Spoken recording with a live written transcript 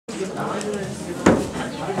So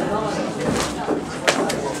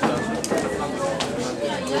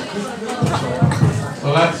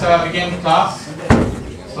let's begin class.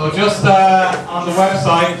 So just on the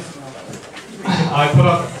website, I put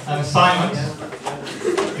up an assignment,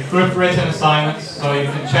 a group written assignment, so you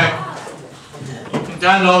can check, you can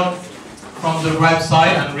download from the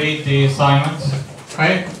website and read the assignment.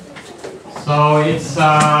 Okay? So it's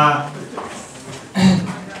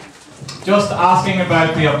just asking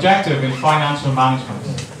about the objective in financial management.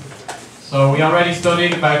 So we already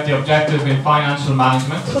studied about the objective in financial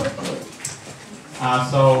management.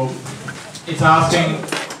 So it's asking,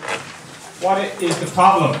 what is the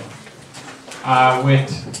problem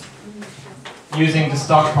with using the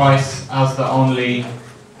stock price as the only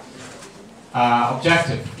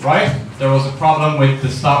objective, right? There was a problem with the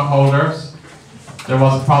stockholders, there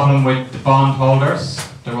was a problem with the bondholders,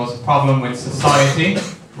 there was a problem with society,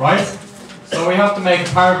 right? So we have to make a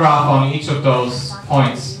paragraph on each of those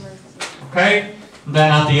points, okay? And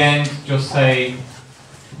then at the end, just say,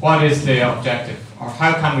 what is the objective? Or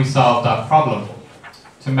how can we solve that problem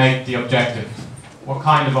to make the objective? What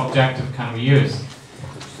kind of objective can we use?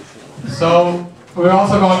 So we're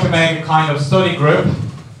also going to make a kind of study group.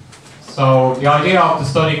 So the idea of the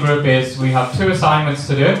study group is we have two assignments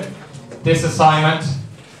to do. This assignment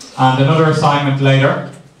and another assignment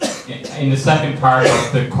later in the second part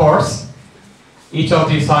of the course. Each of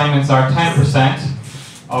the assignments are 10%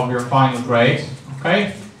 of your final grade.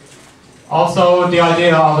 Okay? Also, the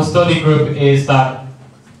idea of a study group is that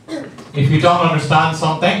if you don't understand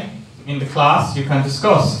something in the class, you can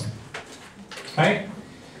discuss, okay,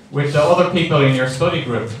 with the other people in your study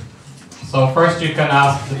group. So first you can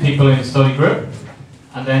ask the people in the study group,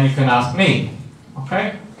 and then you can ask me,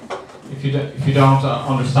 okay, if you don't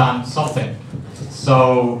understand something.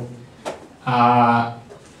 So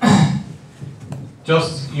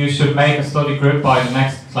just you should make a study group by the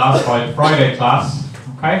next class, by the Friday class,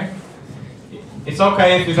 okay? It's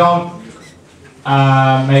okay if you don't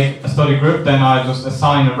make a study group, then I'll just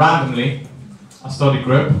assign randomly a study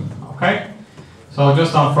group, okay? So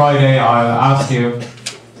just on Friday I'll ask you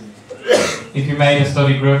if you made a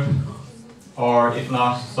study group or if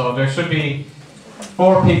not. So there should be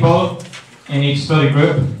 4 people in each study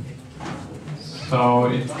group. So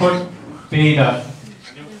it could be that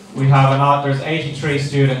we have there's 83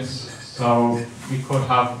 students, so we could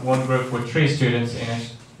have one group with 3 students in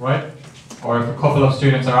it, right? Or if a couple of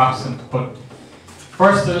students are absent. But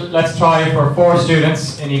first, let's try for 4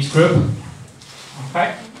 students in each group.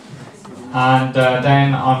 Okay? And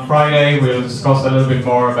then on Friday, we'll discuss a little bit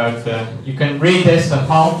more about you can read this at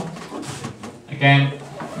home. Again,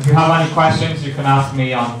 if you have any questions, you can ask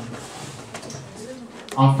me on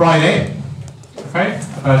Friday. Okay?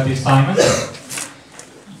 About the assignment.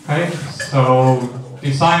 Okay? So, the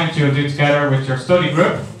assignment you'll do together with your study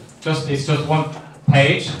group, it's just 1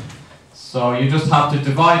 page. So you just have to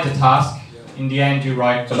divide the task. In the end, you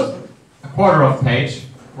write just a quarter of a page,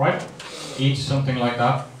 right? Each, something like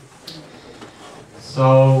that.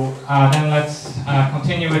 So then let's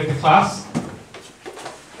continue with the class.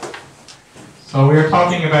 So we are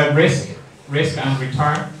talking about risk and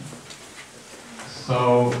return.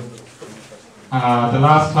 So the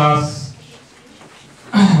last class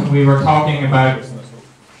we were talking about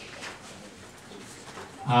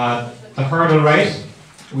the hurdle rate.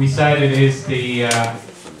 We said it is the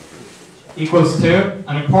equals to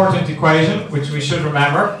an important equation which we should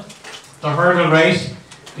remember. The hurdle rate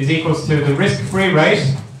is equals to the risk-free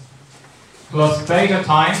rate plus beta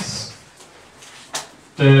times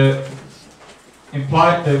the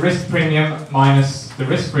risk premium minus the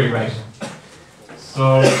risk-free rate.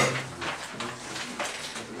 So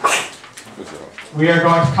we are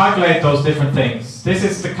going to calculate those different things. This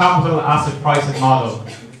is the capital asset pricing model,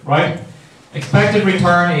 right? Expected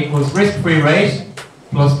return equals risk-free rate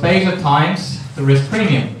plus beta times the risk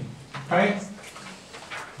premium. Okay?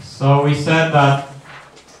 So we said that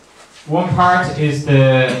one part is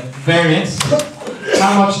the variance.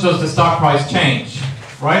 How much does the stock price change?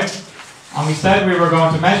 Right? And we said we were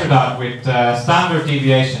going to measure that with standard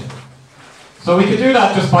deviation. So we could do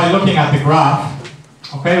that just by looking at the graph.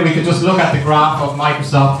 Okay, we could just look at the graph of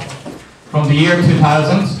Microsoft from the year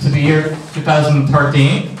 2000 to the year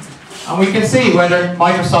 2013. And we can see whether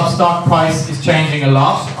Microsoft's stock price is changing a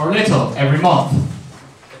lot or little every month.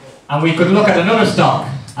 And we could look at another stock,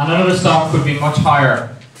 and another stock could be much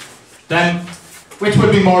higher. Then, which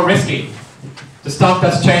would be more risky? The stock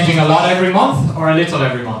that's changing a lot every month or a little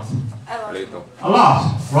every month? A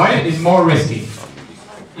lot, right? Is more risky.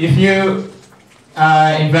 If you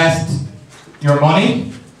invest your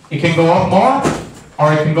money, it can go up more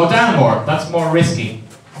or it can go down more. That's more risky.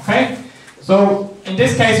 Okay? So in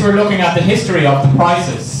this case we're looking at the history of the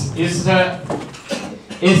prices. Is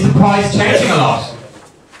the price changing a lot?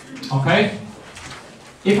 Okay?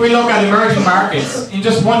 If we look at emerging markets, in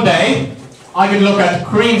just one day, I could look at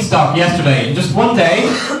Korean stock yesterday. In just one day,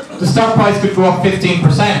 the stock price could go up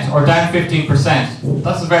 15% or down 15%.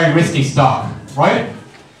 That's a very risky stock, right?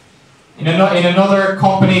 In another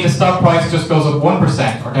company, the stock price just goes up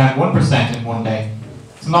 1% or down 1% in one day.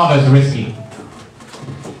 It's not as risky.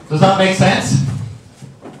 Does that make sense?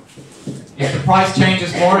 If the price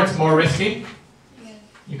changes more, it's more risky.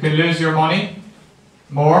 You can lose your money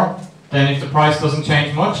more than if the price doesn't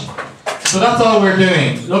change much. So that's all we're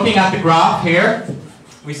doing. Looking at the graph here,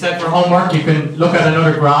 we said for homework you can look at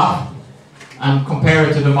another graph and compare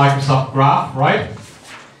it to the Microsoft graph, right?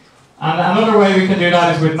 And another way we can do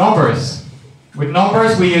that is with numbers. With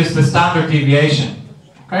numbers we use the standard deviation.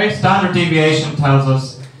 Okay, standard deviation tells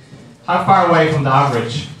us how far away from the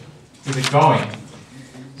average is it going.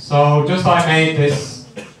 So just I made this,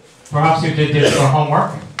 perhaps you did this for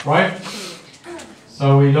homework, right?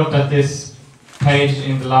 So we looked at this page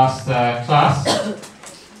in the last class.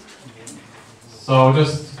 So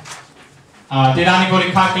just, did anybody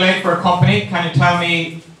calculate for a company? Can you tell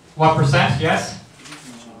me what percent? Yes?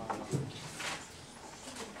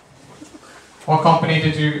 What company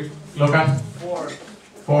did you look at? Ford.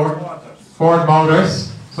 Ford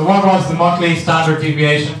Motors. So what was the monthly standard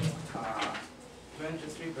deviation?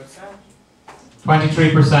 23%.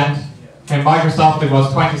 23%. Okay, Microsoft it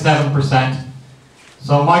was 27%.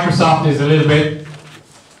 So Microsoft is a little bit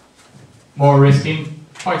more risky,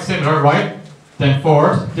 quite similar, right, than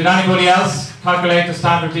Ford. Did anybody else calculate the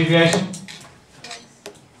standard deviation?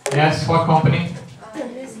 Yes, what company?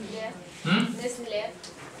 Nestle. Hmm? Nestle.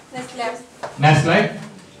 Nestle?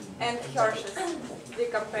 And Hershey's. They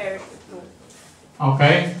compared the two.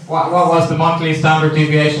 Okay, what was the monthly standard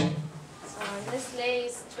deviation? Nestle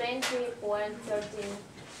is 20.13.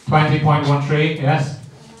 20.13, yes.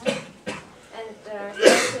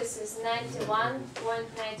 Hershey's is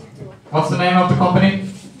 91.92. What's the name of the company?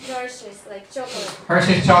 Hershey's, like chocolate.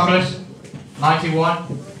 Hershey's Chocolate,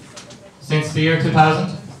 91, since the year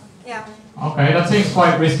 2000. Yeah. Okay, that seems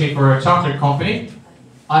quite risky for a chocolate company.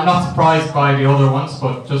 I'm not surprised by the other ones,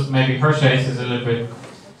 but just maybe Hershey's is a little bit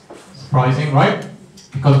surprising, right?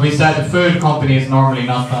 Because we said the food company is normally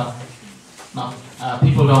not that,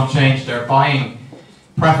 people don't change their buying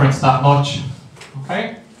preference that much,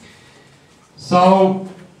 okay? So,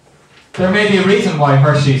 there may be a reason why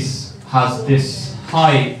Hershey's has this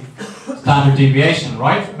high standard deviation,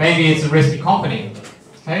 right? Maybe it's a risky company,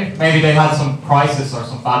 okay? Maybe they had some crisis or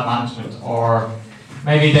some bad management, or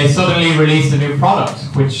maybe they suddenly released a new product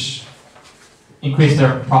which increased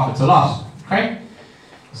their profits a lot, okay?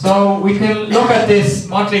 So we can look at this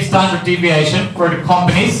monthly standard deviation for the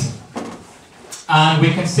companies, and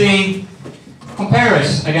we can see, compare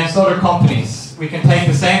it against other companies. We can take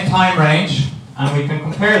the same time range and we can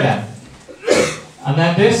compare them. And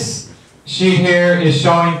then this sheet here is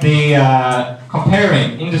showing the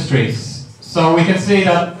comparing industries. So we can see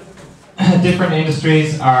that different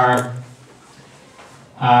industries are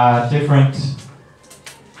different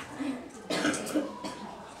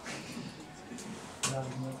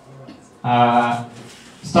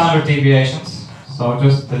standard deviations. So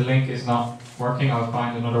just the link is not working, I'll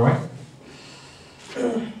find another way.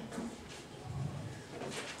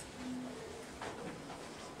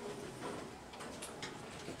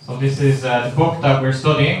 So this is the book that we're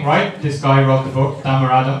studying, right? This guy wrote the book, Dan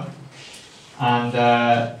Moradin, and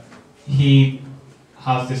he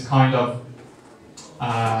has this kind of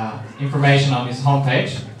information on his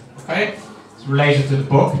homepage. Okay, it's related to the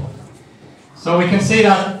book. So we can see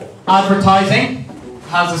that advertising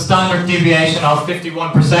has a standard deviation of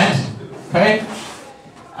 51%. Okay,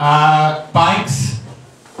 banks,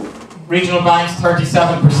 regional banks,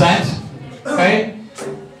 37%. Okay.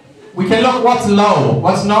 We can look what's low,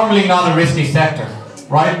 what's normally not a risky sector,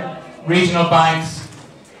 right? Regional banks.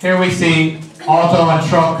 Here we see auto and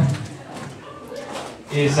truck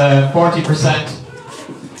is 40%.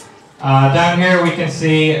 Down here we can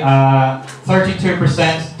see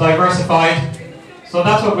 32% diversified. So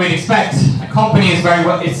that's what we'd expect. A company is very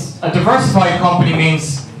well, it's a diversified company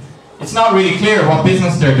means it's not really clear what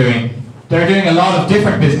business they're doing. They're doing a lot of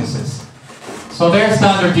different businesses. So their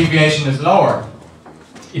standard deviation is lower.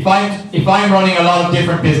 If I'm running a lot of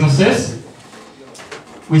different businesses,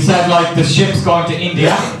 we said like the ship's going to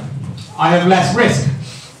India, I have less risk,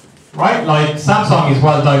 right? Like Samsung is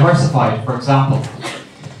well diversified, for example.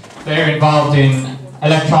 They're involved in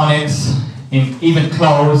electronics, in even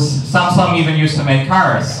clothes. Samsung even used to make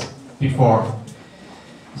cars before.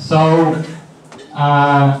 So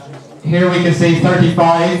Here we can see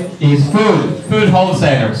 35 is food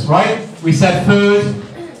wholesalers, right? We said food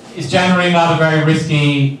is generally not a very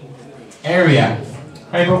risky area.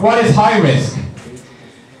 Okay, but what is high risk?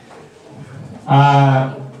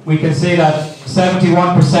 We can see that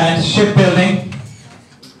 71% shipbuilding,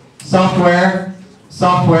 software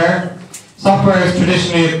is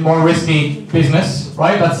traditionally a more risky business,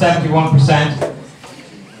 right? That's 71%.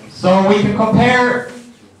 So we can compare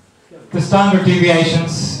the standard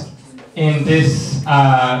deviations in this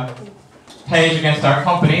page against our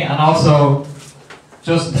company, and also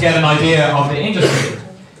just to get an idea of the industry.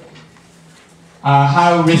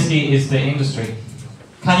 How risky is the industry?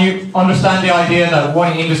 Can you understand the idea that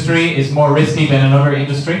one industry is more risky than another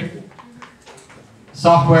industry?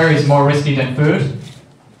 Software is more risky than food.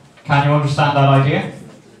 Can you understand that idea?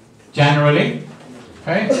 Generally,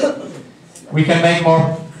 okay? We can make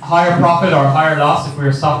higher profit or higher loss if we're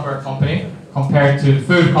a software company, compared to the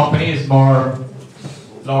food company is more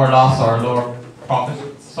lower loss or lower profit.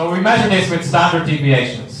 So we measure this with standard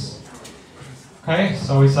deviations. Okay,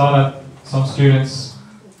 so we saw that some students,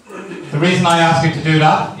 the reason I ask you to do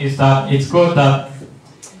that is that it's good that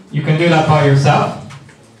you can do that by yourself,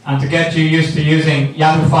 and to get you used to using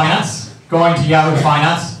Yahoo Finance, going to Yahoo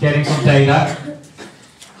Finance, getting some data,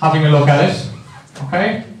 having a look at it.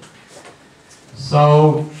 Okay,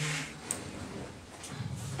 so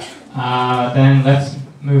then let's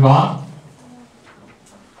move on.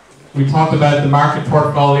 We talked about the market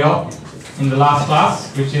portfolio in the last class,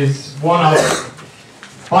 which is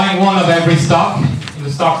buying one of every stock in the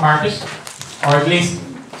stock market, or at least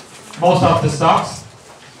most of the stocks.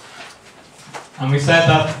 And we said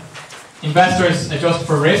that investors adjust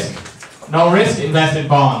for risk. No risk, invest in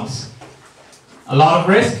bonds. A lot of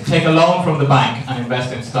risk, take a loan from the bank and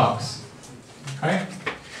invest in stocks. Okay?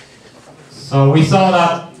 So we saw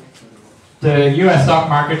that the US stock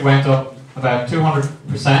market went up about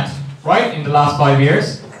 200%, right, in the last 5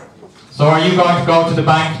 years. So are you going to go to the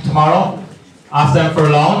bank tomorrow, ask them for a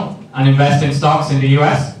loan, and invest in stocks in the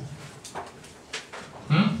US?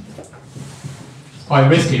 It's quite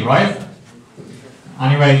risky, right?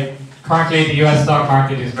 Anyway, currently the US stock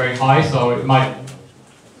market is very high, so it might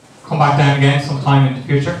come back down again sometime in the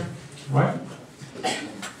future, right?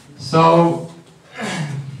 So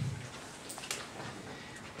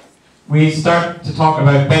we start to talk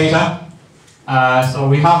about beta. So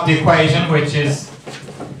we have the equation, which is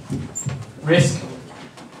risk-free,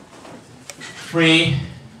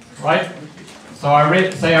 right? So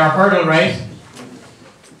say our hurdle rate.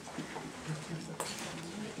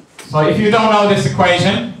 So if you don't know this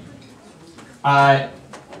equation,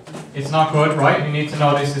 it's not good, right? You need to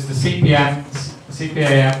know this is the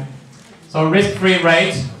CPAM. So risk-free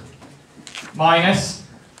rate minus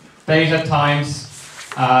beta times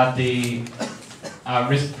the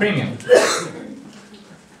risk premium.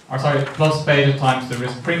 Or sorry, plus beta times the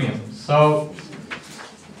risk premium. So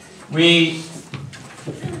we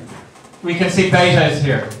can see beta is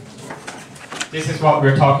here. This is what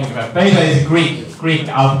we're talking about. Beta is a Greek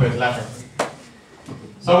alphabet letter.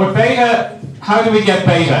 So with beta, how do we get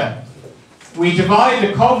beta? We divide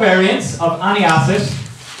the covariance of any asset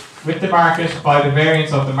with the market by the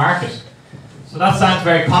variance of the market. So that sounds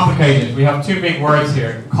very complicated. We have two big words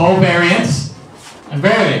here, covariance and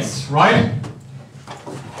variance, right?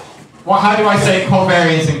 Well, how do I say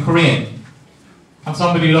covariance in Korean? Can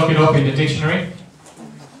somebody look it up in the dictionary?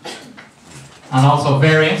 And also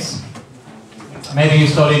variance. Maybe you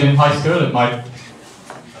studied in high school, it might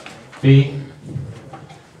be.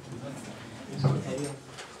 So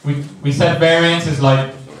we said variance is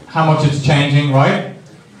like how much it's changing, right?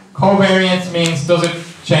 Covariance means does it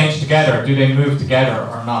change together? Do they move together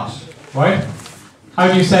or not? Right? How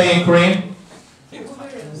do you say in Korean?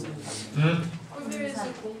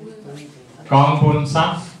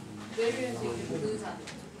 Gangbunsan.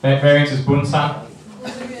 Variance is bunsan.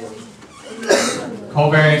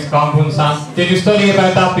 Covariance, gangbunsan. Did you study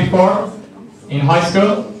about that before? In high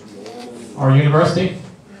school? Or university?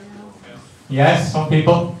 Yes, some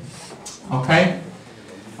people. Okay.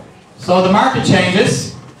 So the market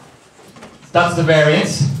changes. That's the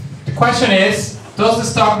variance. The question is, does the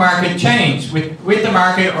stock market change with the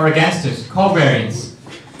market or against it? Covariance.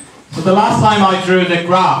 So the last time I drew the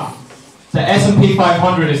graph, the S&P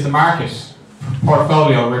 500 is the market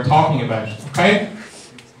portfolio we're talking about, okay?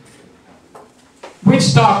 Which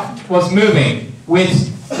stock was moving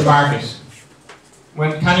with the market?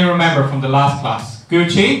 Can you remember from the last class?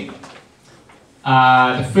 Gucci,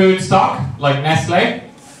 the food stock like Nestle,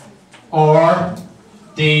 or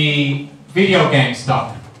the video game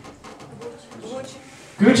stock?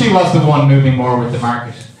 Gucci was the one moving more with the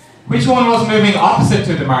market. Which one was moving opposite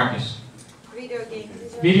to the market? Video game.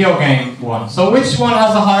 Video game one. So which one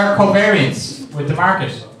has a higher covariance with the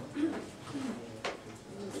market?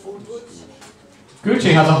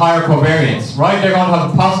 Gucci has a higher covariance, right? They're going to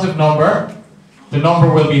have a positive number. The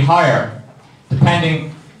number will be higher.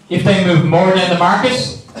 Depending, if they move more than the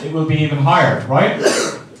market, it will be even higher, right?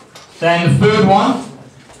 Then the food one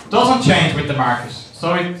doesn't change with the market.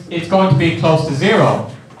 So it's going to be close to zero.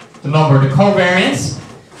 The number, the covariance,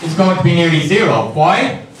 is going to be nearly zero.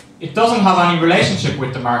 Why? It doesn't have any relationship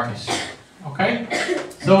with the market. Okay?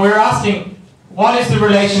 So we're asking, what is the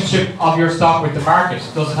relationship of your stock with the market?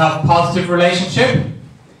 Does it have a positive relationship?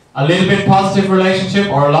 A little bit positive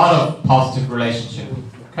relationship, or a lot of positive relationship?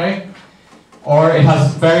 Okay? Or it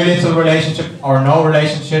has very little relationship, or no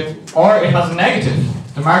relationship, or it has a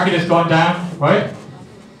negative. The market is going down, right?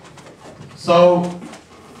 So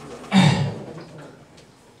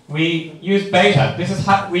we use beta. This is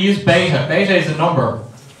how we use beta. Beta is a number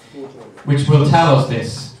which will tell us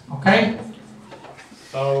this. Okay?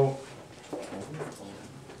 So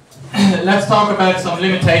let's talk about some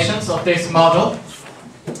limitations of this model.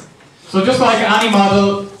 So just like any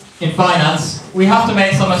model in finance, we have to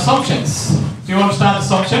make some assumptions. Do you understand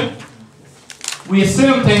assumption? We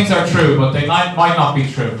assume things are true, but they might not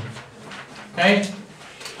be true. Okay?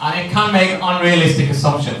 And it can make unrealistic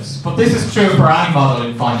assumptions. But this is true for any model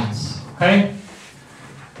in finance. Okay?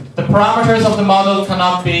 The parameters of the model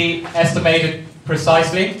cannot be estimated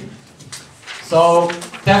precisely. So,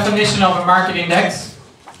 definition of a market index.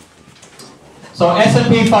 So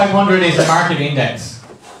S&P 500 is a market index.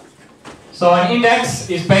 So an index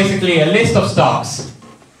is basically a list of stocks,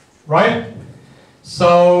 right?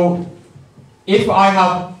 So if I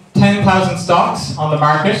have 10,000 stocks on the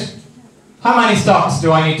market, how many stocks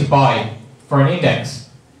do I need to buy for an index?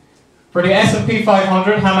 For the S&P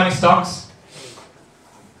 500, how many stocks?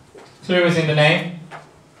 Clue is in the name.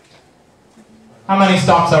 How many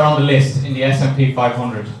stocks are on the list in the S&P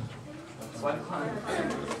 500?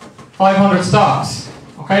 500 stocks.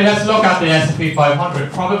 Okay, let's look at the S&P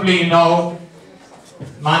 500. Probably you know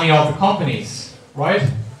many of the companies, right?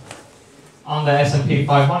 On the S&P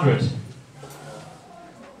 500.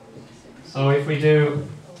 So if we do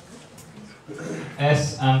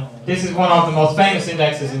S, and this is one of the most famous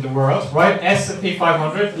indexes in the world, right? S&P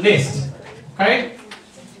 500 list. Okay?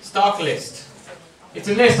 Stock list. It's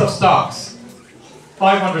a list of stocks.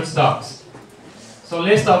 500 stocks. So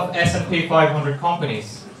list of S&P 500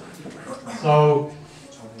 companies. So,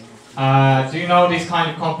 do you know these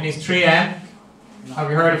kind of companies? 3M. Have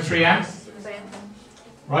you heard of 3M?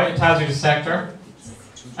 Right, it tells you the sector.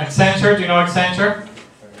 Accenture, do you know Accenture?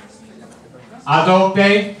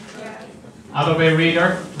 Adobe? Adobe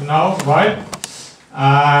Reader? No, right?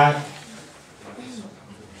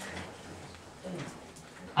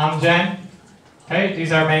 Amgen. Okay,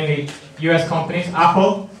 these are mainly US companies.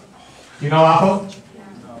 Apple. Do you know Apple?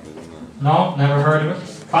 No, never heard of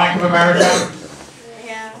it. Bank of America.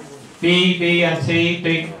 Yeah. B&T,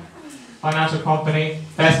 big financial company.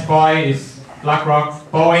 Best Buy is BlackRock.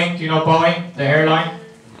 Boeing, do you know Boeing, the airline?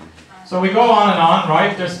 So we go on and on,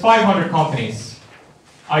 right? There's 500 companies.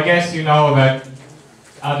 I guess you know about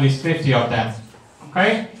at least 50 of them.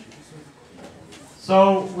 Okay?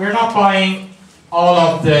 So we're not buying all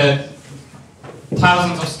of the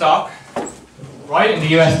thousands of stock, right, in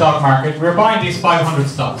the US stock market. We're buying these 500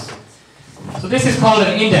 stocks. So this is called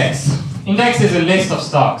an index. Index is a list of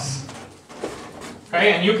stocks.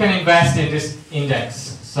 Okay, and you can invest in this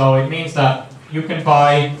index. So it means that you can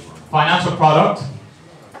buy financial product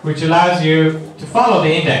which allows you to follow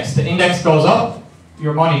the index. The index goes up,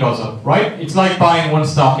 your money goes up, right? It's like buying one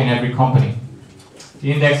stock in every company.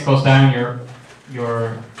 The index goes down,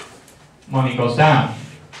 your money goes down.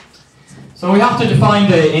 So we have to define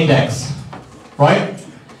the index, right?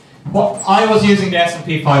 I was using the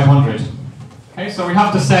S&P 500. Okay, so we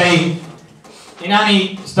have to say, in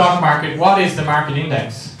any stock market, what is the market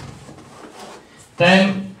index?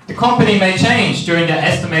 Then the company may change during the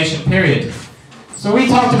estimation period. So we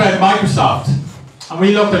talked about Microsoft, and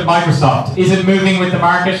we looked at Microsoft. Is it moving with the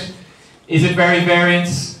market? Is it very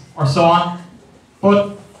variance, or so on?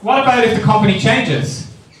 But what about if the company changes?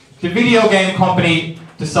 The video game company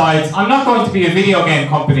decides, I'm not going to be a video game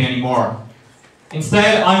company anymore.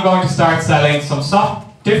 Instead, I'm going to start selling some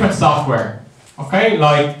different software. Okay,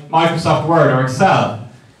 like Microsoft Word or Excel.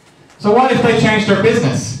 So what if they change their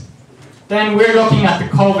business? Then we're looking at the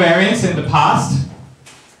covariance in the past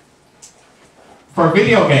for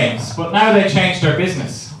video games, but now they changed their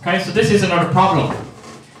business. Okay, so this is another problem.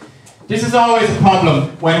 This is always a problem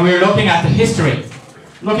when we're looking at the history,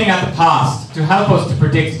 looking at the past to help us to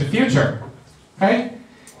predict the future. Okay?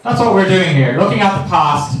 That's what we're doing here, looking at the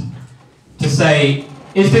past to say,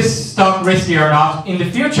 is this stock risky or not? In the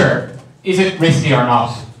future, is it risky or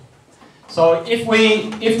not? So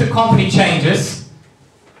if the company changes,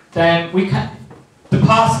 then the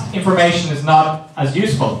past information is not as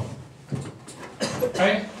useful.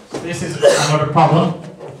 Okay, so this is another problem.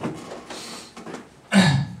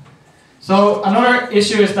 So another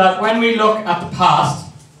issue is that when we look at the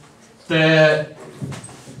past, the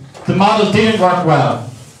model didn't work well.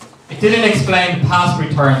 It didn't explain the past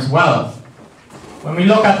returns well. When we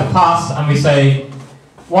look at the past and we say,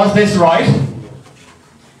 was this right?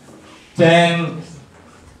 Then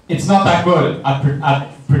it's not that good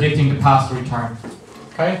at predicting the past return.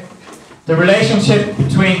 Okay? The relationship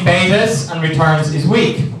between betas and returns is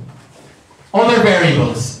weak. Other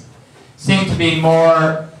variables seem to be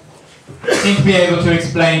able to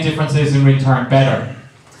explain differences in return better.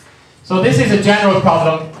 So this is a general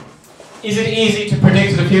problem. Is it easy to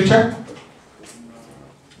predict the future?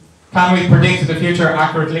 Can we predict the future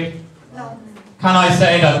accurately? No. Can I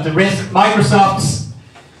say that the risk, Microsoft's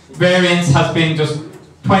variance has been just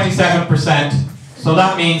 27%, so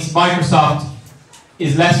that means Microsoft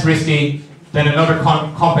is less risky than another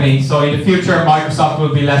company, so in the future Microsoft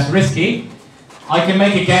will be less risky? I can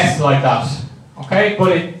make a guess like that, okay?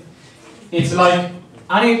 But it's like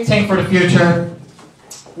anything for the future,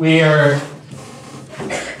 we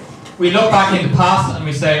look back in the past and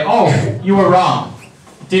we say, oh, you were wrong.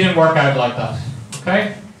 It didn't work out like that.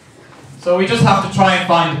 Okay? So we just have to try and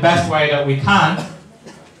find the best way that we can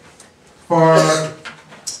for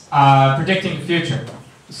predicting the future.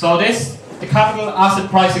 So the capital asset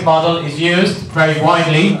pricing model is used very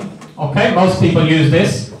widely. Okay? Most people use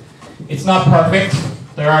this. It's not perfect.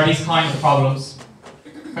 There are these kinds of problems.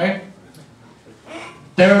 Okay?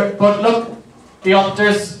 But look,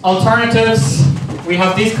 there's alternatives. We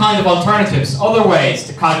have these kind of alternatives, other ways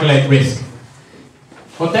to calculate risk.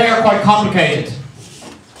 But they are quite complicated.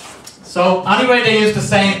 So anyway, they use the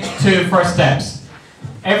same two first steps.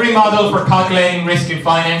 Every model for calculating risk in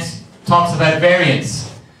finance talks about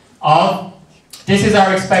variance of, this is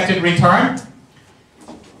our expected return.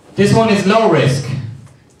 This one is low risk.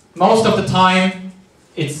 Most of the time,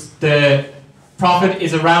 the profit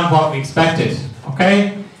is around what we expected.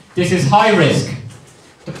 Okay? This is high risk.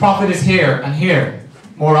 The profit is here and here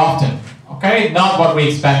more often. Okay? Not what we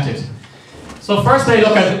expected. So first they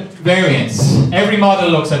look at variance. Every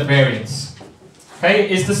model looks at variance. Okay?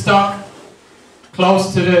 Is the stock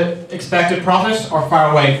close to the expected profit or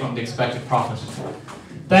far away from the expected profit?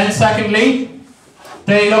 Then secondly,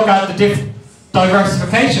 they look at the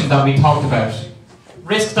diversification that we talked about.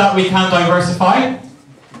 Risk that we can diversify,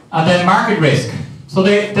 and then market risk. So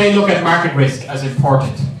they look at market risk as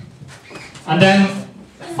important. And then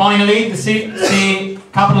finally, the C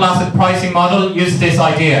capital asset pricing model uses this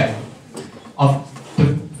idea of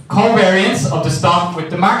the covariance of the stock with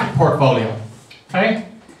the market portfolio. Okay?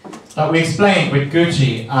 That we explained with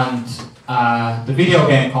Gucci and the video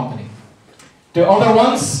game company. The other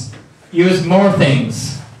ones use more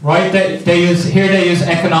things, right? They use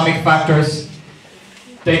economic factors.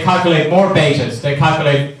 They calculate more betas. They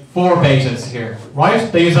calculate 4 betas here,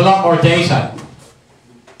 right? They use a lot more data.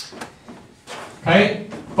 Okay,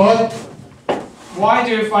 but why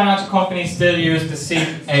do financial companies still use the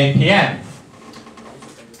CAPM?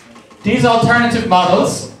 These alternative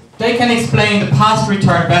models, they can explain the past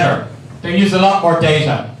return better. They use a lot more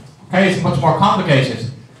data. Okay, it's much more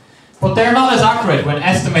complicated. But they're not as accurate when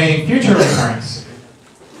estimating future returns.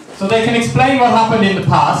 So they can explain what happened in the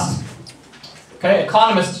past. Okay,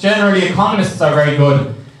 economists are very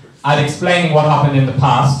good at explaining what happened in the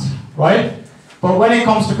past, right? But when it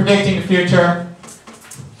comes to predicting the future,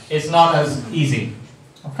 it's not as easy.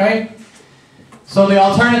 Okay? So the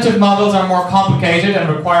alternative models are more complicated and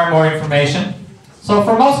require more information. So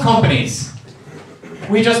for most companies,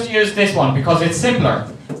 we just use this one because it's simpler.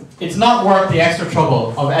 It's not worth the extra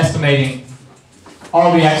trouble of estimating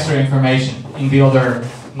all the extra information in the other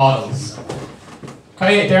models.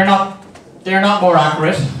 Okay, they're not more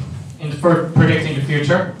accurate for predicting the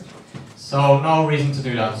future, so no reason to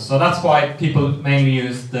do that. So that's why people mainly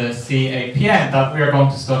use the CAPM that we are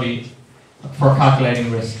going to study for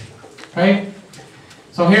calculating risk. Okay,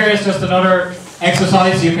 so here is just another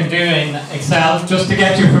exercise you can do in Excel just to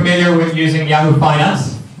get you familiar with using Yahoo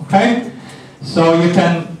Finance. Okay, so you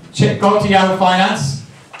can go to Yahoo Finance,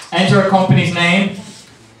 enter a company's name,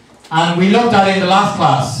 and we looked at it in the last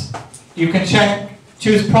class. You can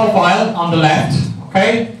choose profile on the left,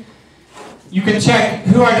 okay? You can check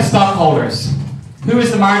who are the stockholders. Who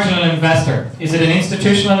is the marginal investor? Is it an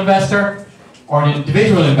institutional investor or an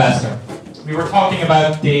individual investor? We were talking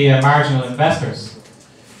about the marginal investors.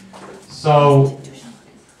 So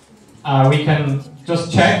we can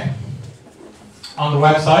just check on the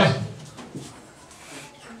website.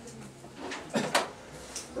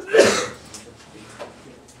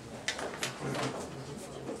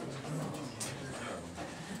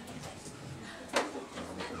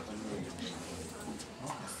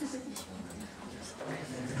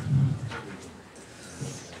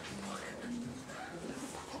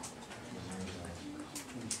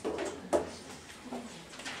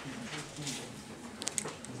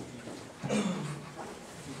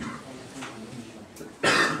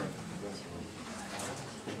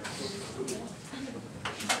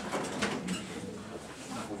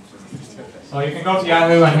 So you can go to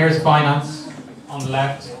Yahoo and here's finance on the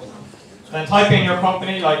left. Then type in your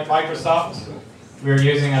company like Microsoft, we're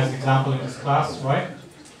using as an example in this class, right?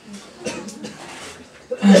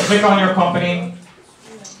 Click on your company.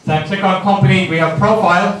 Then click on company, we have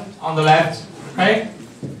profile on the left, okay?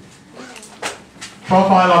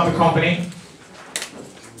 Profile of the company.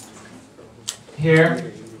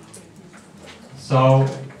 Here. So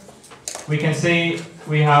we can see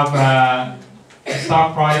we have the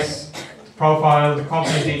stock price, profile, the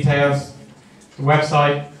company details, the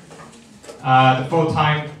website, the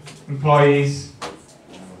full-time employees,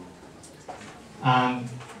 and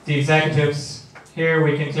the executives. Here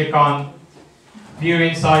we can click on View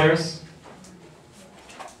Insiders.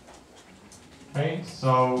 Okay,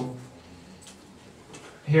 so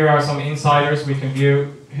here are some insiders we can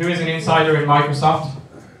view. Who is an insider in Microsoft?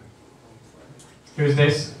 Who is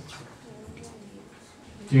this?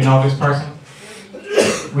 Do you know this person?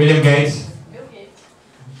 William Gates.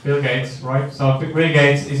 Bill Gates, right? So Bill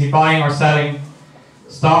Gates, is he buying or selling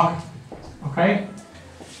stock? Okay.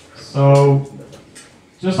 So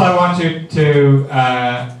just I want you to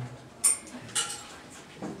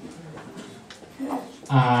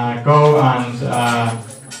go and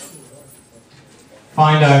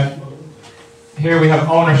find out. Here we have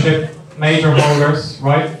ownership, major holders,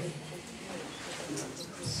 right?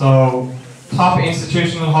 So top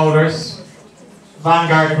institutional holders,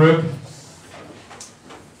 Vanguard Group.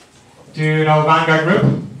 Do you know Vanguard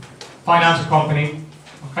Group? Financial company.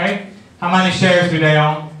 Okay. How many shares do they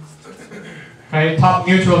own? Okay. Top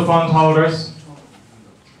mutual fund holders.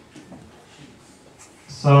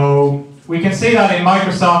 So we can see that in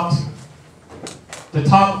Microsoft, the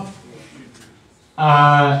top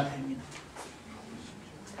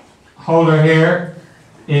holder here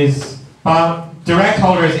is direct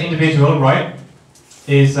holder is individual, right?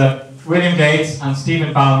 Is William Gates and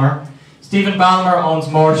Stephen Ballmer. Stephen Ballmer owns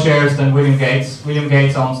more shares than William Gates. William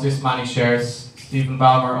Gates owns this many shares. Stephen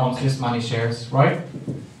Ballmer owns this many shares, right?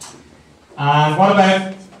 And what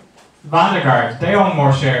about Vanguard? They own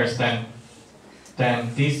more shares than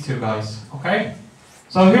these two guys, okay?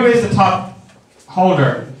 So who is the top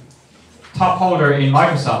holder? Top holder in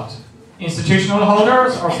Microsoft? Institutional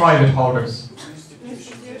holders or private holders?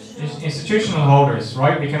 Institutional holders,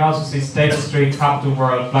 right? We can also see State Street, Capital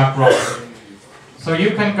World, BlackRock. So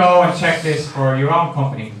you can go and check this for your own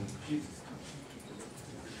company.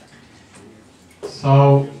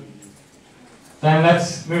 So then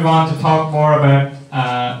let's move on to talk more about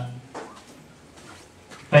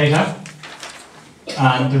beta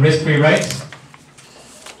and the risk-free rate.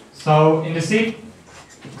 So in the CAPM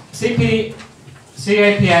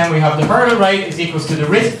we have the hurdle rate is equals to the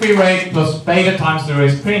risk-free rate plus beta times the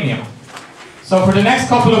risk premium. So for the next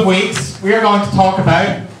couple of weeks we are going to talk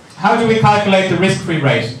about how do we calculate the risk-free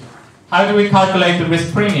rate? How do we calculate the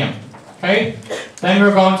risk premium? Okay? Then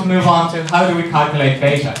we're going to move on to how do we calculate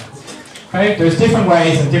beta. Okay? There's different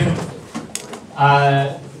ways and different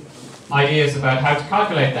ideas about how to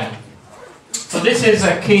calculate them. So this is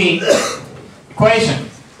a key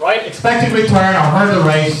equation, right? Expected return or hurdle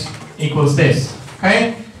rate equals this.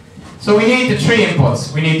 Okay? So we need the three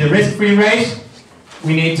inputs. We need the risk-free rate,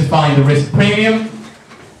 we need to find the risk premium,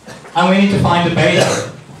 and we need to find the beta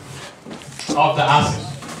of the asset.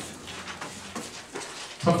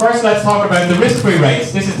 So first let's talk about the risk-free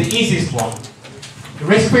rates. This is the easiest one. The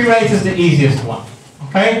risk-free rate is the easiest one.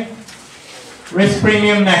 Okay? Risk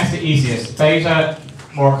premium next the easiest. Beta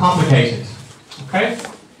more complicated. Okay?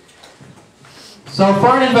 So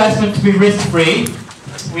for an investment to be risk-free,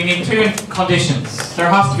 we need two conditions. There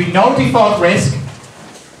has to be no default risk,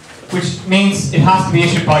 which means it has to be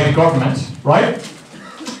issued by the government, right?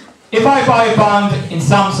 If I buy a bond in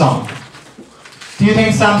Samsung, do you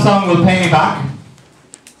think Samsung will pay me back?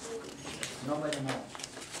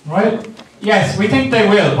 Right? Yes, we think they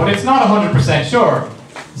will, but it's not 100% sure.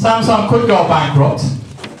 Samsung could go bankrupt,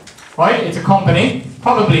 right? It's a company.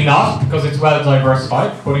 Probably not, because it's well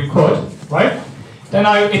diversified, but it could, right? Then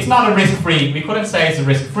it's not a risk-free. We couldn't say it's a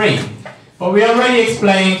risk-free. But we already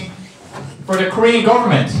explained for the Korean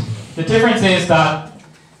government, the difference is that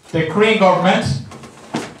the Korean government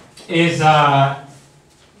is can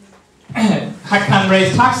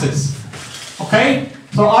raise taxes. Okay?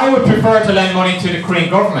 So I would prefer to lend money to the Korean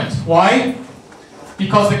government. Why?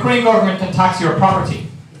 Because the Korean government can tax your property.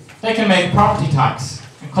 They can make property tax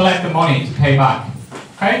and collect the money to pay back.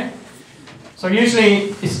 Okay? So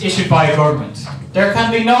usually it's issued by a government. There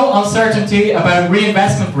can be no uncertainty about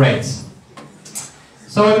reinvestment rates.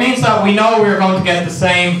 So it means that we know we're going to get the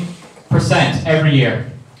same percent every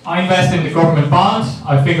year. I invest in the government bond,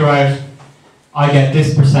 I figure out I get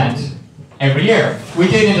this percent every year. We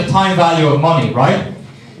did in the time value of money, right?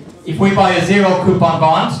 If we buy a zero coupon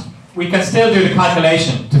bond, we can still do the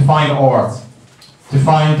calculation to find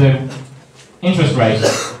the interest rate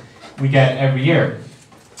we get every year.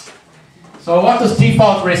 So what does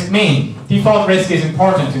default risk mean? Default risk is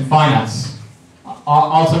important in finance.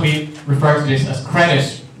 Also we refer to this as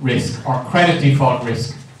credit risk or credit default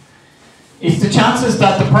risk. It's the chances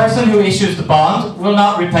that the person who issues the bond will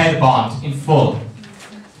not repay the bond in full.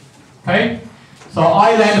 Okay? So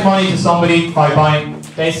I lend money to somebody by buying,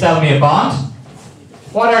 they sell me a bond.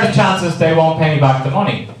 What are the chances they won't pay me back the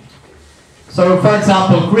money? So for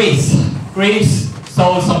example, Greece. Greece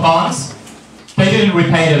sold some bonds. They didn't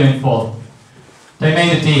repay them in full. They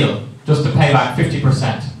made a deal just to pay back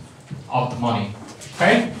 50% of the money.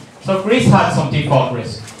 Okay? So Greece had some default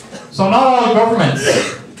risk. So not all governments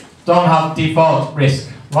don't have default risk,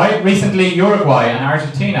 right? Recently Uruguay and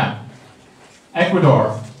Argentina,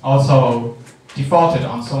 Ecuador also defaulted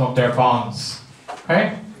on some of their bonds,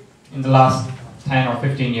 okay? In the last 10 or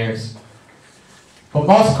 15 years. But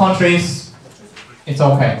most countries, it's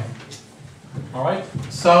okay. Alright?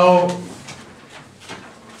 So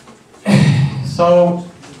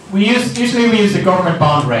usually we use the government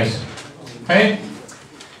bond rate, okay?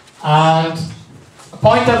 And a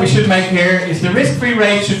point that we should make here is the risk-free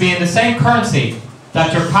rate should be in the same currency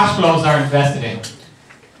that your cash flows are invested in.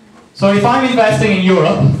 So if I'm investing in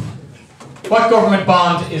Europe, what government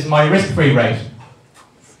bond is my risk-free rate?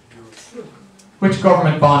 Which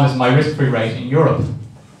government bond is my risk-free rate in Europe?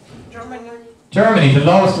 Germany. Germany, the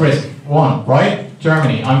lowest risk one, right?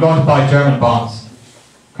 Germany. I'm going to buy German bonds.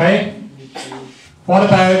 Okay? What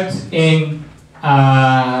about in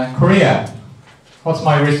Korea? What's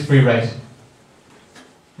my risk-free rate?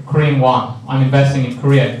 The Korean won. I'm investing in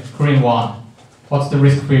Korea. Korean won. What's the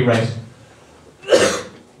risk-free rate?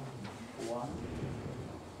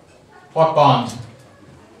 What bond?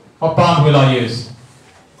 What bond will I use?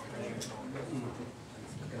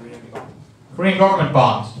 Korean government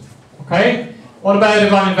bond. Okay? What about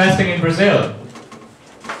if I'm investing in Brazil?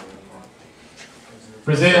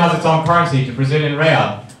 Brazil has its own currency, the Brazilian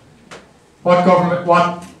real.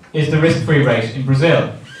 What is the risk-free rate in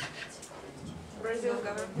Brazil? Brazil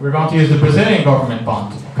government. We're going to use the Brazilian government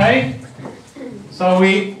bond. Okay? So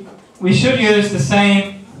we should use the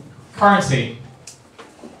same currency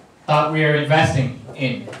that we are investing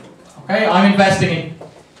in. Okay? I'm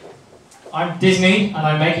Disney and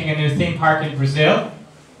I'm making a new theme park in Brazil.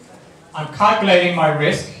 I'm calculating my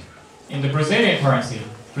risk in the Brazilian currency.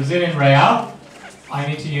 Brazilian real. I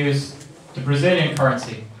need to use the Brazilian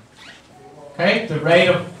currency. Okay? The rate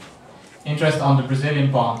of interest on the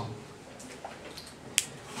Brazilian bond.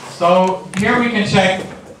 So here we can check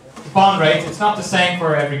the bond rates. It's not the same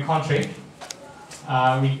for every country.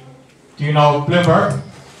 Do you know Bloomberg?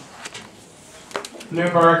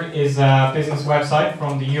 Bloomberg is a business website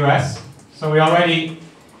from the US. So we already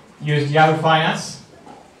used Yahoo Finance.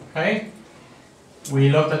 Okay? We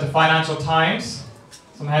looked at the Financial Times.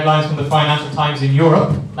 Some headlines from the Financial Times in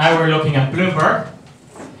Europe. Now we're looking at Bloomberg.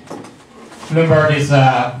 Bloomberg is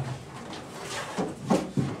a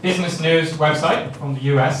business news website from the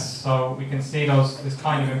US, so we can see this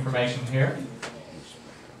kind of information here.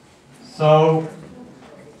 So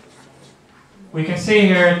we can see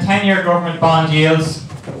here 10-year government bond yields.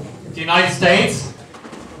 The United States,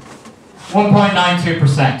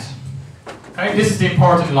 1.92%. Okay, this is the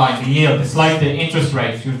important line, the yield. It's like the interest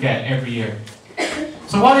rate you get every year.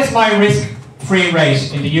 So what is my risk-free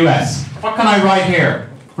rate in the US? What can I write here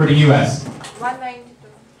for the US? 192.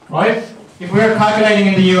 Right? If we're calculating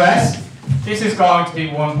in the US, this is going to be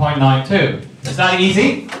 1.92. Is that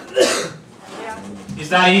easy? Yeah. Is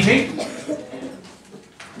that easy?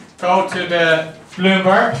 Go to the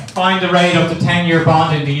Bloomberg, find the rate of the 10-year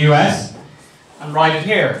bond in the US, and write it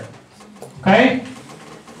here. Okay?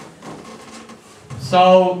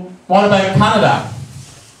 So, what about Canada?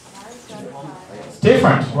 It's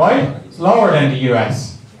different, right? It's lower than the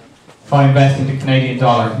US. If I invest in the Canadian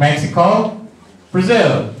dollar. Mexico,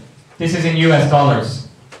 Brazil. This is in US dollars.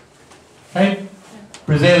 Okay?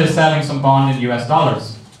 Brazil is selling some bond in US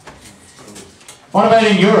dollars. What about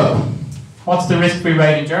in Europe? What's the risk-free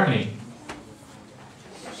rate in Germany?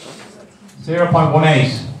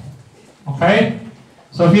 0.18. Okay?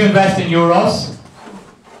 So if you invest in euros,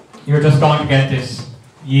 you're just going to get this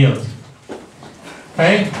yield.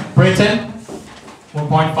 Okay? Britain,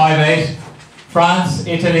 1.58. France,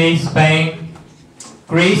 Italy, Spain,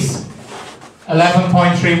 Greece,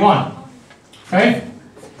 11.31. Okay?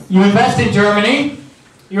 You invest in Germany,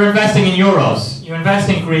 you're investing in euros. You invest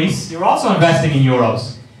in Greece, you're also investing in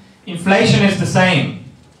euros. Inflation is the same.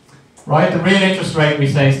 Right? The real interest rate, we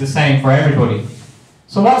say, is the same for everybody.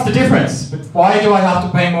 So what's the difference? Why do I have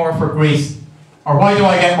to pay more for Greece? Or why do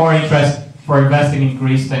I get more interest for investing in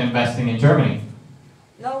Greece than investing in Germany?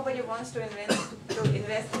 Nobody wants to invest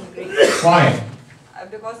in Greece. Why?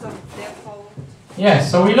 Because of default. Yes,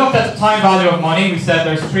 so we looked at the time value of money. We said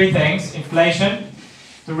there's three things: inflation,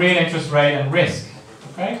 the real interest rate, and risk.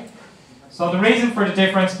 Okay? So the reason for the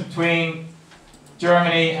difference between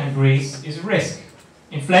Germany and Greece is risk.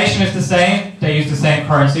 Inflation is the same, they use the same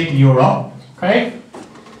currency, the euro. Okay?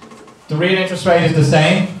 The real interest rate is the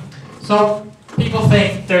same. So people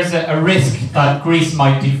think there's a risk that Greece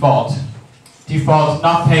might default. Default,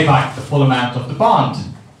 not pay back the full amount of the bond.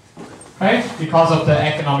 Okay? Because of the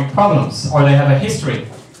economic problems, or they have a history.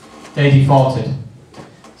 They defaulted.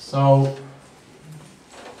 So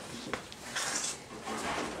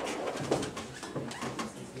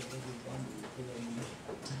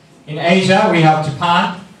in Asia, we have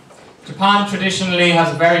Japan. Japan traditionally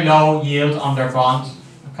has a very low yield on their bond.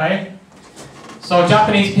 Okay? So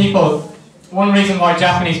Japanese people, one reason why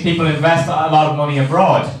Japanese people invest a lot of money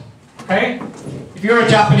abroad. Okay? If you're a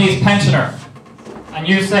Japanese pensioner and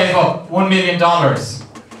you save up $1 million,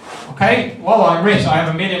 okay? Whoa, I'm rich, I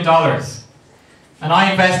have $1 million. And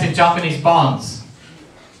I invest in Japanese bonds.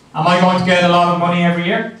 Am I going to get a lot of money every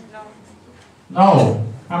year? No. No.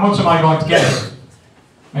 How much am I going to get?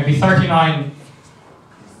 Maybe 39,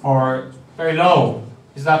 or very low.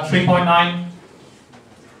 Is that $3.9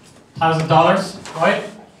 thousand, right?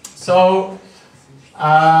 So,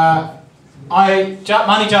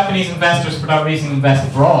 many Japanese investors for that reason invest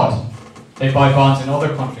abroad. They buy bonds in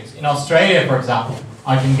other countries. In Australia, for example,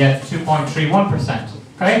 I can get 2.31%,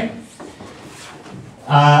 okay?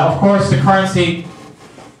 Of course, the currency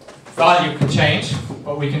value can change,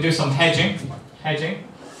 but we can do some hedging.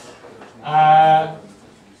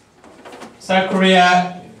 South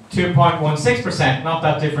Korea, 2.16%, not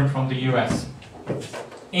that different from the US.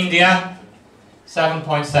 India,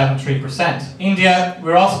 7.73%. India,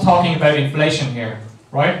 we're also talking about inflation here,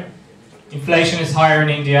 right? Inflation is higher in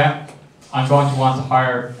India. I'm going to want a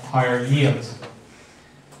higher yield.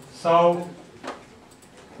 So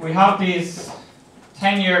we have these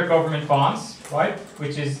 10-year government bonds, right?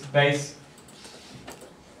 Which is base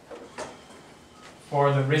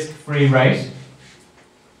for the risk-free rate.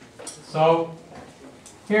 So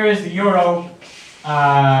here is the euro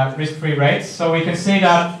risk-free rates. So we can see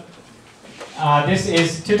that this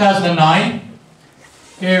is 2009.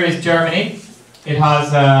 Here is Germany. It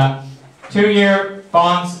has 2-year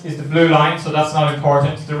bonds is the blue line, so that's not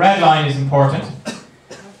important. The red line is important.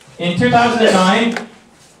 In 2009,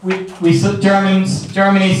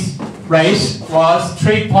 Germany's rate was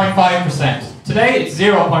 3.5%. Today it's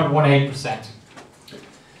 0.18%.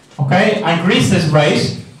 Okay, and Greece's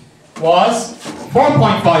rate was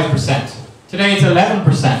 4.5%. Today it's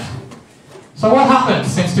 11%. So what happened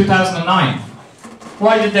since 2009?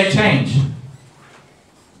 Why did they change?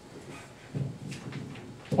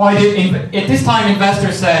 At this time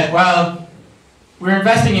investors said, well, we're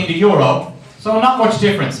investing in the euro, so not much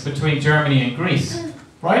difference between Germany and Greece,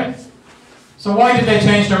 right? So why did they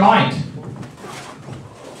change their mind?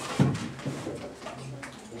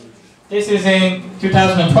 This is in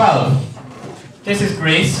 2012. This is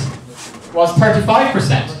Greece. Was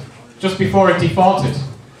 35% just before it defaulted.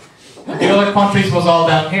 And the other countries was all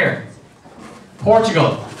down here.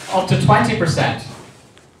 Portugal, up to 20%.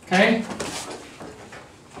 Okay?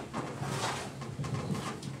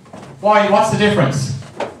 Why? What's the difference?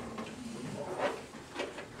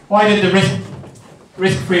 Why did the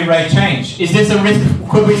risk-free rate change? Is this a risk?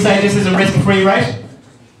 Could we say this is a risk-free rate?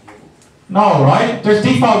 No, right? There's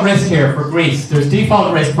default risk here for Greece. There's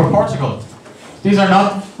default risk for Portugal. These are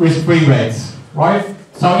not risk-free rates, right?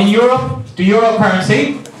 So in Europe, the euro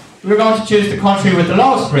currency, we're going to choose the country with the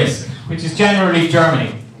lowest risk, which is generally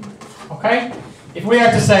Germany. Okay? If we are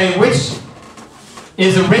to say which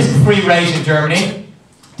is a risk-free rate in Germany,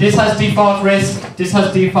 this has default risk, this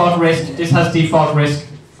has default risk, this has default risk.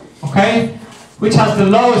 Okay? Which has the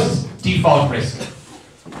lowest default risk?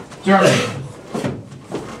 Germany.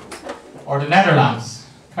 Or the Netherlands.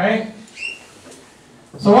 Okay?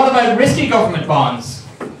 So what about risky government bonds?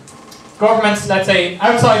 Governments, let's say,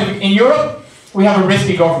 in Europe, we have a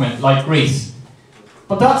risky government like Greece.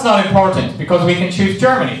 But that's not important because we can choose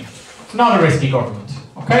Germany. It's not a risky government,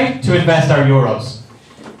 okay, to invest our euros.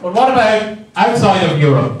 But what about outside of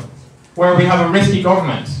Europe, where we have a risky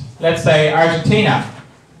government? Let's say Argentina.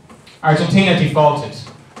 Argentina defaulted.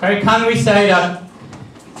 Okay, can we say that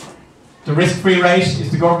the risk-free rate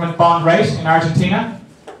is the government bond rate in Argentina?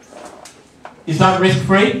 Is that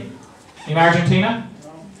risk-free in Argentina?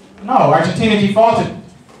 No, Argentina defaulted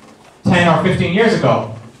 10 or 15 years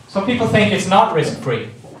ago. So people think it's not risk-free.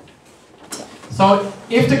 So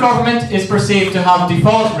if the government is perceived to have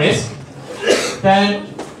default risk,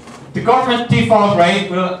 then the government default rate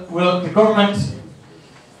the government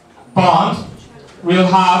bond will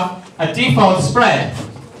have a default spread.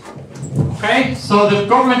 Okay, so the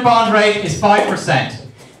government bond rate is 5%.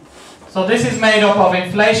 So this is made up of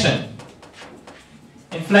inflation.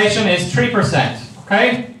 Inflation is 3%.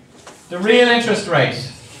 Okay, the real interest rate.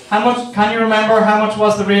 How much? Can you remember how much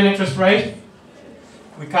was the real interest rate?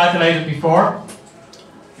 We calculated before.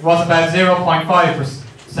 It was about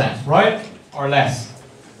 0.5%, right, or less.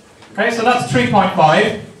 Okay, so that's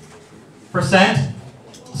 3.5%.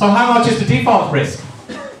 So how much is the default risk?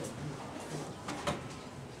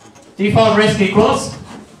 Default risk equals,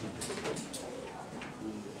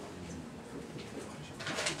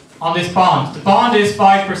 on this bond, the bond is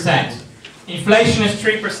 5%. Inflation is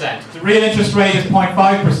 3%. The real interest rate is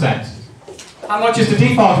 0.5%. How much is the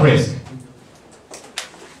default risk?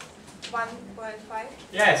 1.5.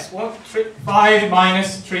 Yes, 5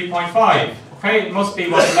 minus 3.5. Okay, it must be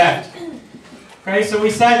what's left. Okay, so we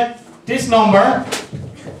said this number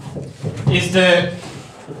is the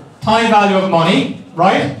time value of money,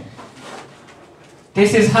 right?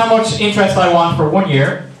 This is how much interest I want for 1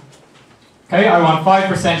 year. Okay, I want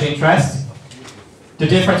 5% interest. The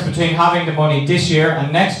difference between having the money this year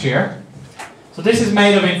and next year. So this is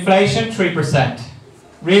made of inflation, 3%.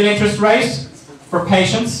 Real interest rate for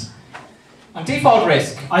patients. And default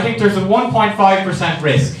risk. I think there's a 1.5%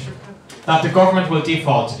 risk that the government will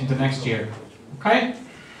default in the next year. Okay?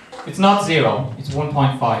 It's not 0, it's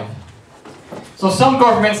 1.5. So some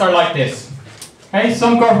governments are like this. Okay?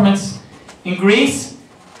 Some governments in Greece,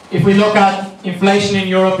 if we look at inflation in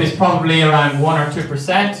Europe, is probably around 1 or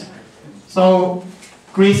 2%. So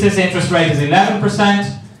Greece's interest rate is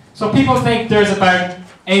 11%. So people think there's about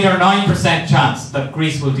 8 or 9% chance that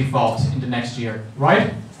Greece will default in the next year,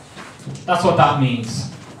 right? That's what that means.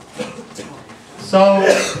 So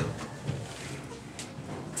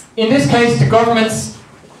in this case, the government's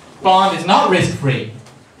bond is not risk-free.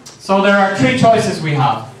 So there are 3 choices we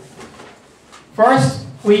have. First,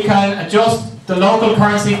 we can adjust the local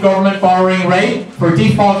currency government borrowing rate for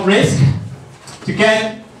default risk to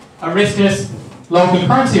get a riskless local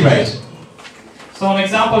currency rate. So an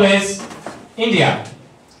example is India.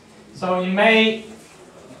 So in May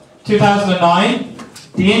 2009,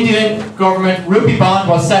 the Indian government rupee bond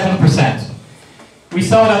was 7%. We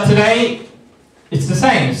saw that today it's the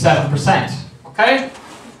same, 7%. Okay?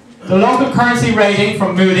 The local currency rating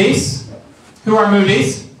from Moody's. Who are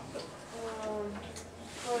Moody's?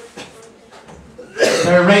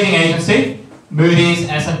 They're a rating agency. Moody's,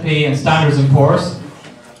 S&P, and Standard & Poor's.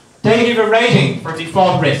 They give a rating for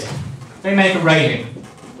default risk. They make a rating.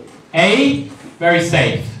 A, very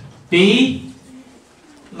safe. B,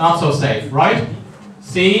 not so safe, right?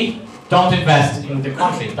 C, don't invest in the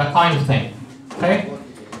country, that kind of thing. Okay?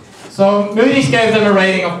 So Moody's gave them a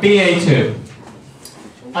rating of Ba2.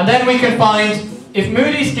 And then we can find, if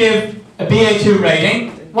Moody's give a Ba2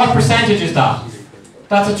 rating, what percentage is that?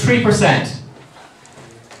 That's a 3%.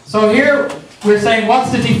 So here we're saying,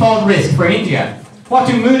 what's the default risk for India? What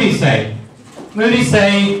do Moody's say? Moody's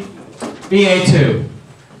say Ba2.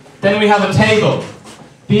 Then we have a table.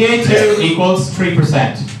 Ba2 equals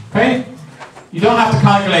 3%. Okay? You don't have to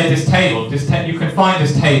calculate this table. You can find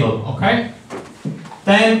this table. Okay?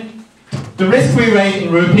 Then the risk-free rate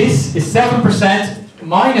in rupees is 7%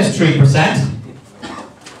 minus 3%.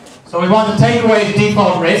 So we want to take away the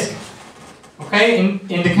default risk. Okay?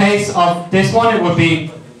 In the case of this one, it would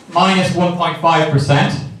be minus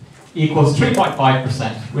 1.5% equals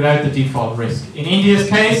 3.5% without the default risk. In India's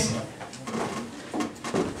case,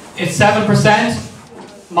 it's 7%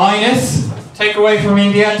 minus, take away from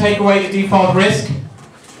India, take away the default risk.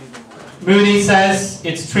 Moody's says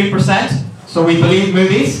it's 3%, so we believe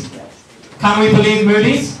Moody's. Can we believe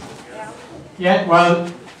Moody's? Yeah,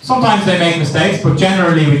 well, sometimes they make mistakes, but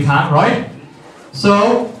generally we can, right?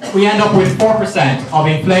 So we end up with 4% of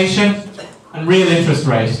inflation and real interest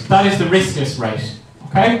rate. That is the riskless rate,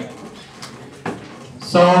 okay?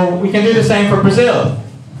 So we can do the same for Brazil.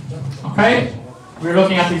 Okay? We're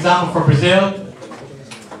looking at the example for Brazil.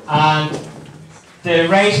 And the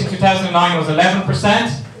rate in 2009 was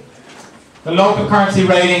 11%. The local currency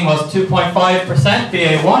rating was 2.5%,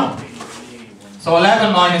 BA1. So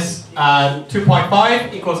 11 minus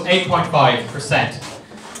 2.5 equals 8.5%.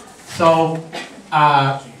 So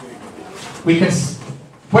we can.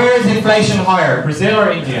 Where is inflation higher, Brazil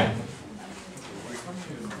or India?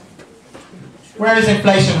 Where is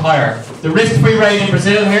inflation higher? The risk-free rate in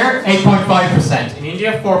Brazil here, 8.5%. In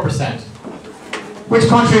India, 4%. Which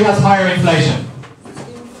country has higher inflation?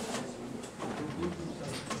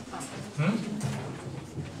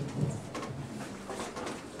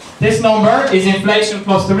 This number is inflation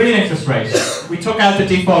plus the real interest rate. We took out the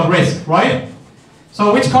default risk, right?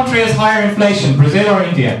 So which country has higher inflation, Brazil or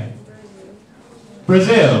India?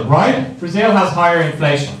 Brazil, right? Brazil has higher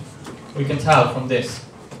inflation. We can tell from this.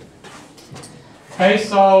 Okay,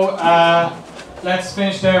 so let's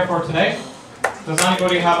finish there for today. Does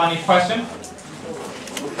anybody have any question?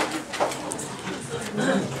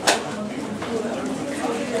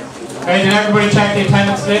 Okay, did everybody check the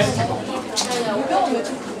attendance list?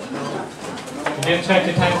 You didn't check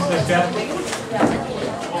the attendance list yet?